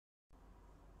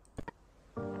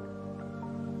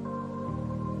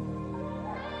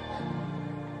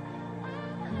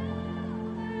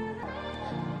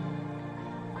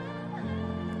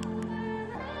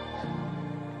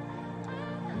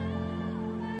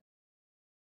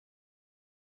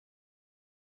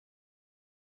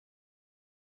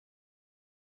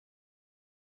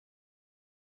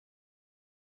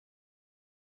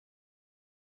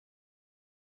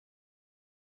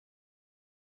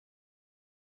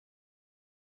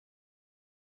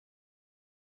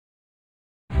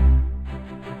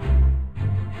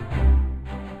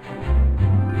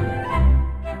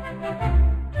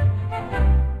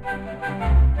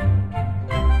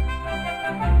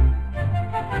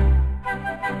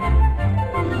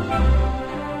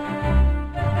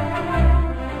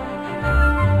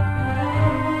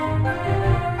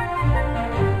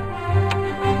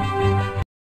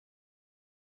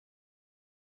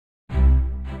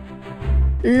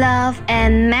Love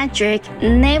and magic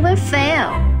never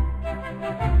fail.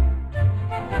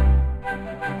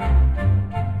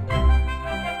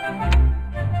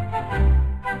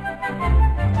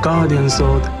 Guardian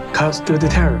sword cast to the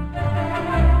terror.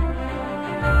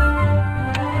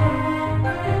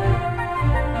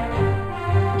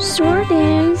 Sword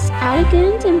is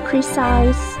elegant and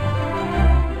precise.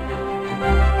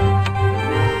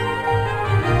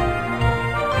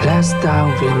 Let's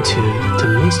delve into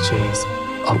the mysteries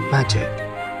of magic.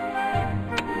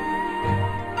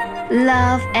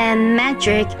 Love and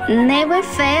magic never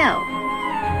fail.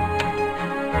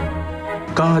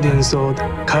 Guardian sword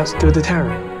cast to the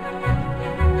terror.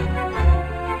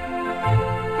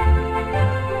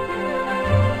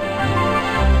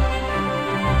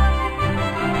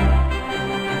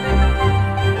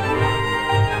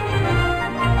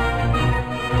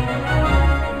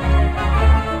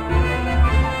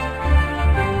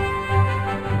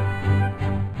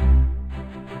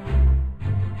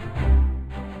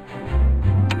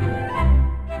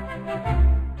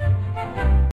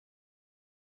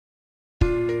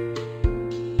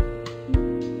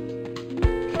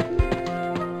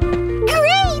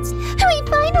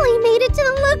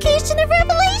 Location of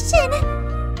revelation!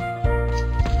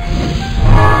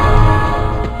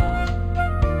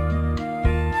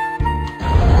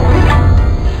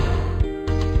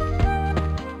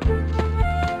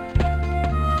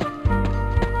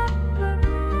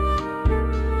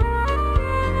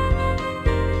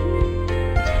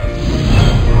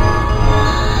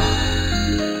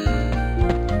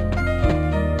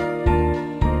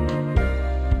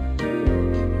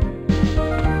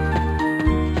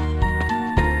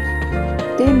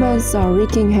 Demons are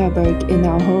wreaking havoc in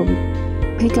our home.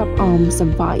 Pick up arms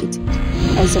and fight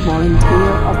as a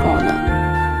volunteer of honor.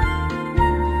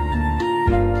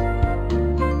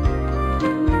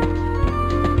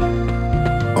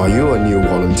 Are you a new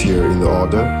volunteer in the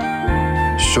Order?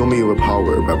 Show me your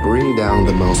power by bringing down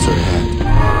the monster ahead.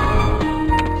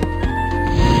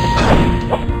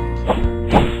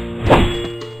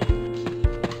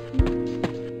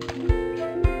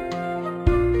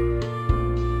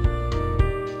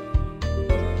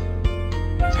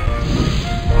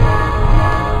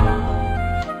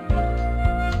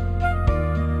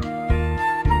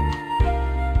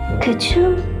 Could you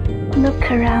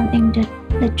look around in the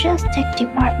logistics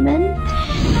department?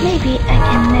 Maybe I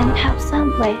can lend help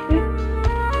somewhere.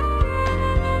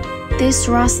 This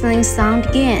rustling sound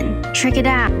again. Check it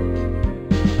out.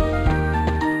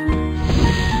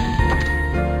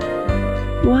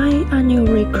 Why are new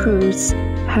recruits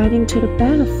heading to the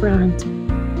battlefront?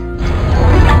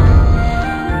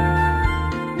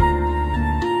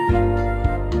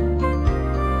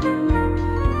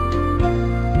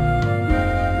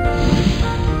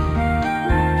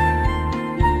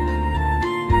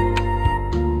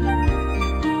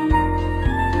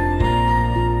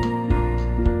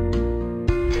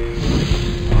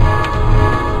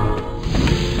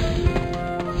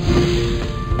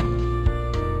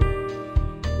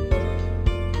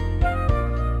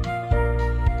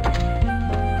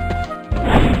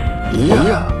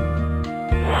 Yeah.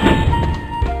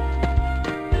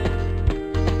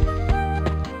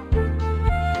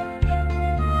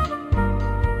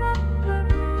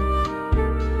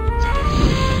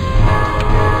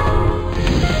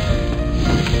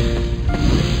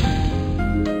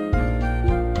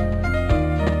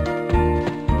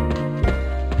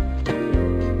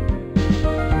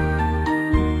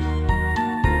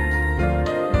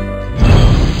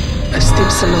 A steep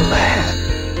slope ahead.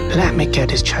 Let me get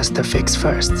this chest fixed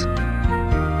first.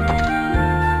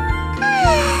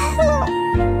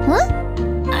 Huh?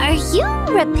 Are you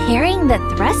repairing the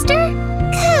thruster?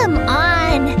 Come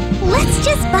on! Let's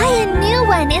just buy a new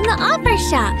one in the offer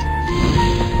shop.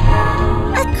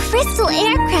 A crystal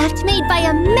aircraft made by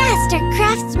a master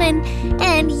craftsman,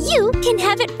 and you can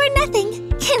have it for nothing.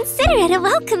 Consider it a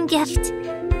welcome gift.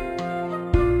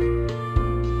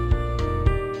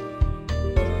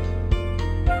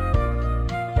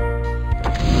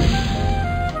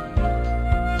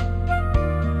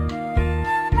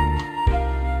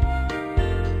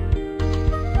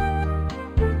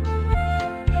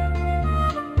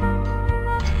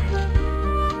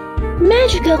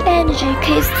 Magical energy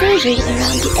keeps surging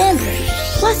around the emperor.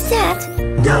 What's that?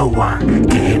 No one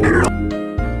can.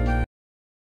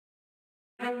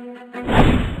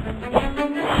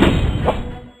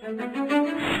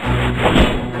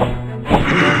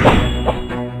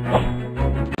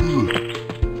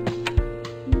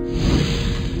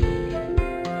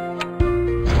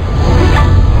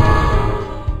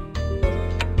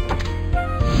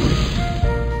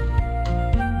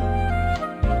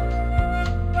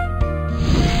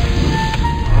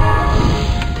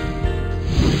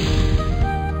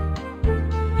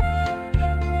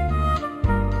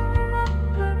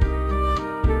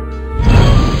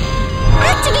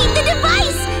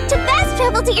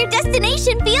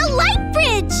 destination via light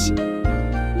bridge!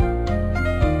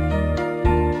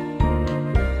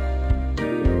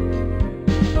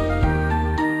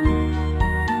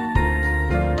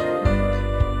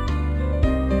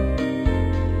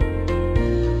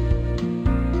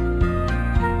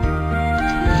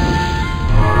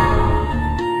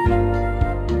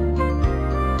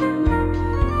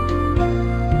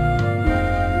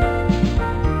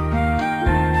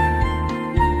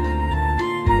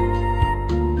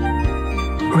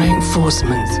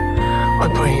 Reinforcements are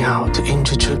bringing out the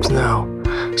injured troops now.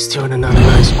 Still an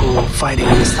another school fighting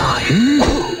inside.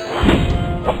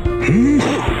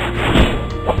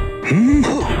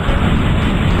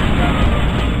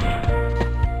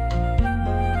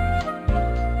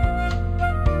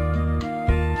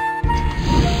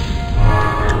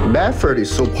 Bedford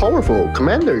is so powerful.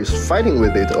 Commander is fighting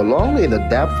with it alone in the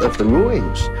depth of the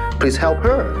ruins. Please help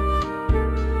her.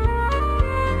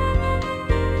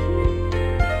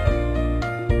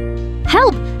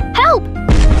 Help! Help!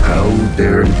 How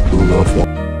dare you love one?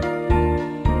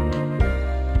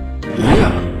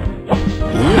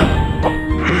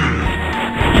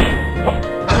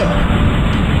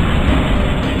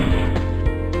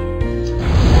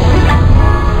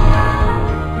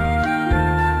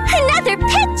 Another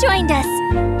pet joined us!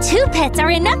 2 pets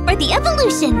are enough for the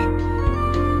evolution!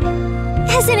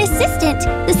 As an assistant,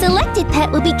 the selected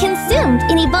pet will be consumed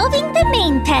in evolving the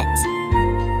main pet.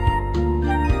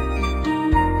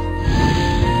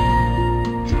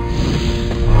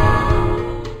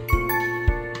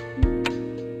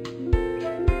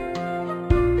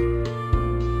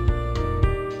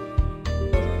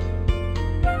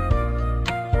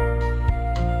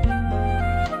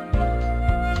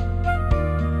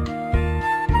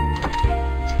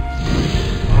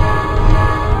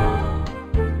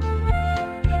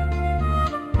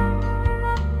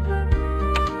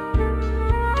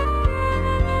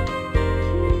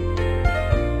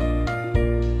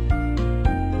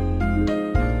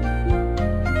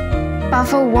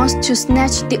 Buffer wants to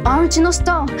snatch the original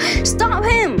star. Stop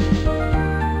him!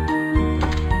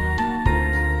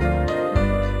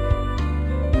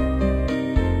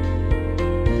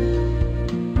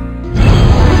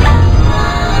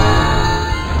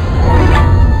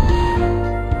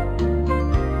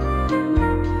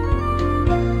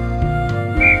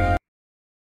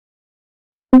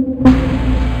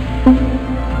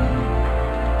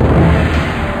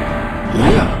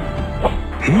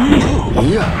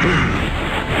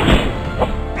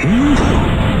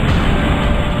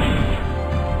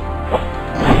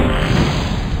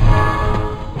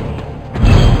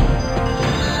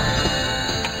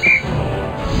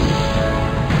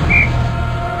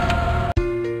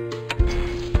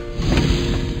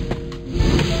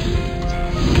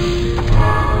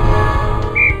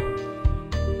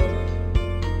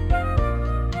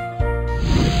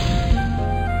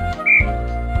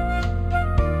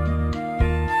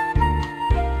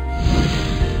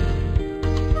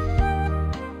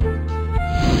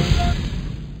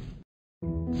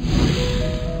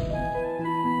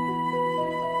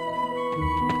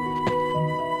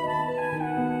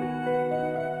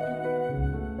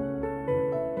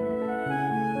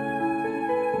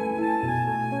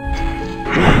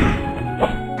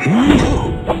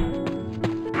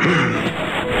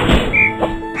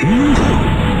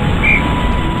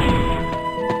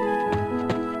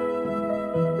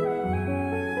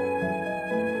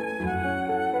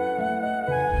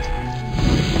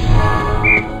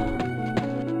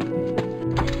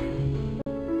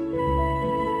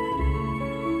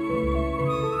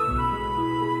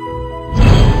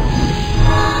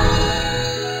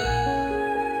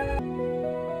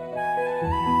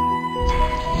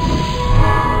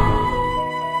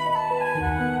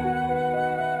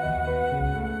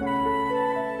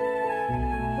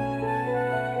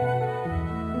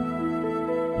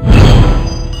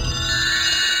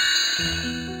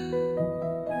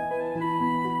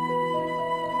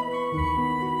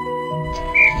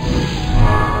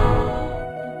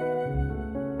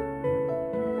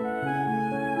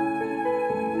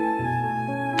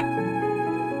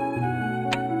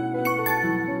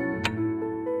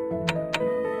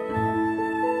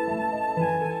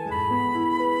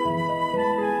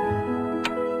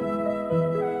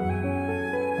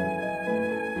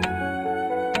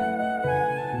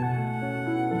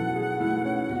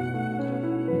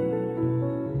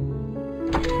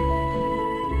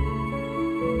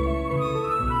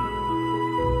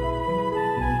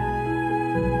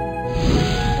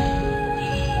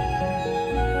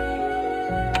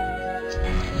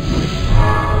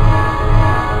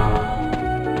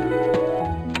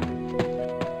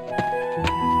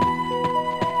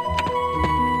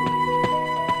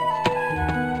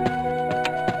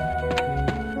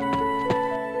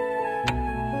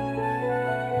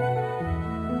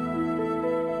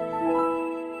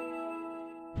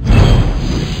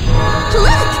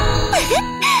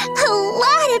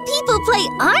 play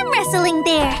arm wrestling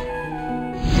there.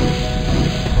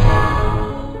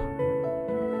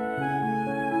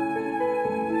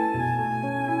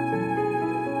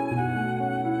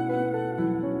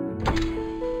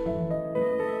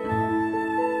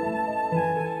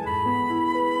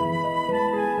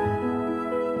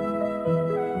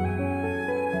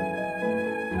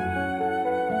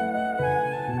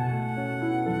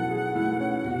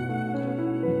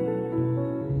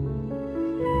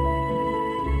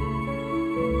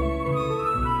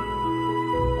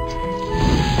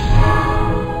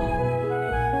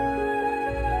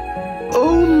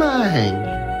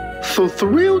 So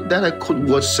thrilled that I could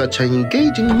watch such an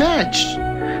engaging match.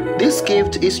 This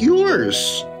gift is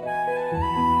yours.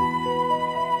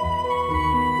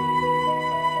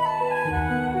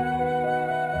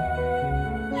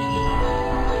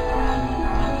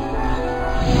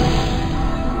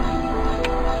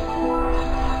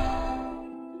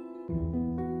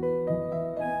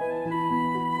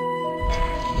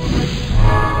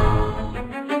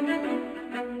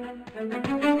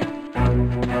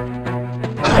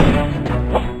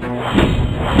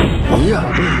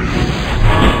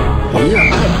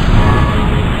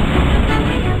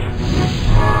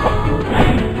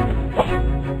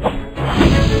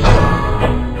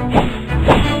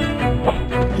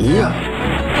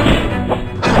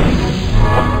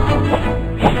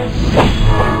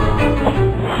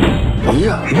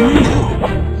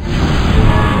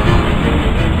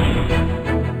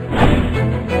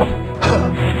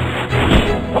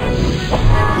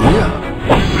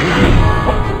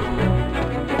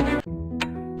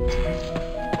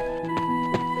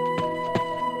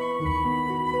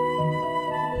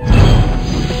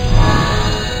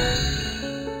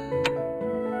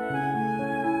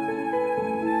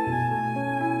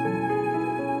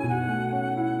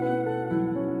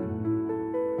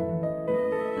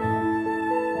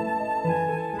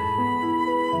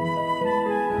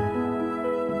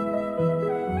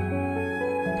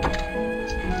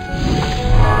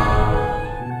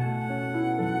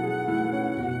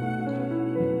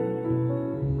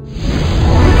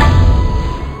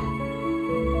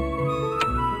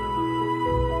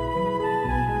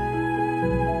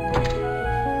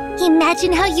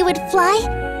 Imagine how you would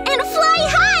fly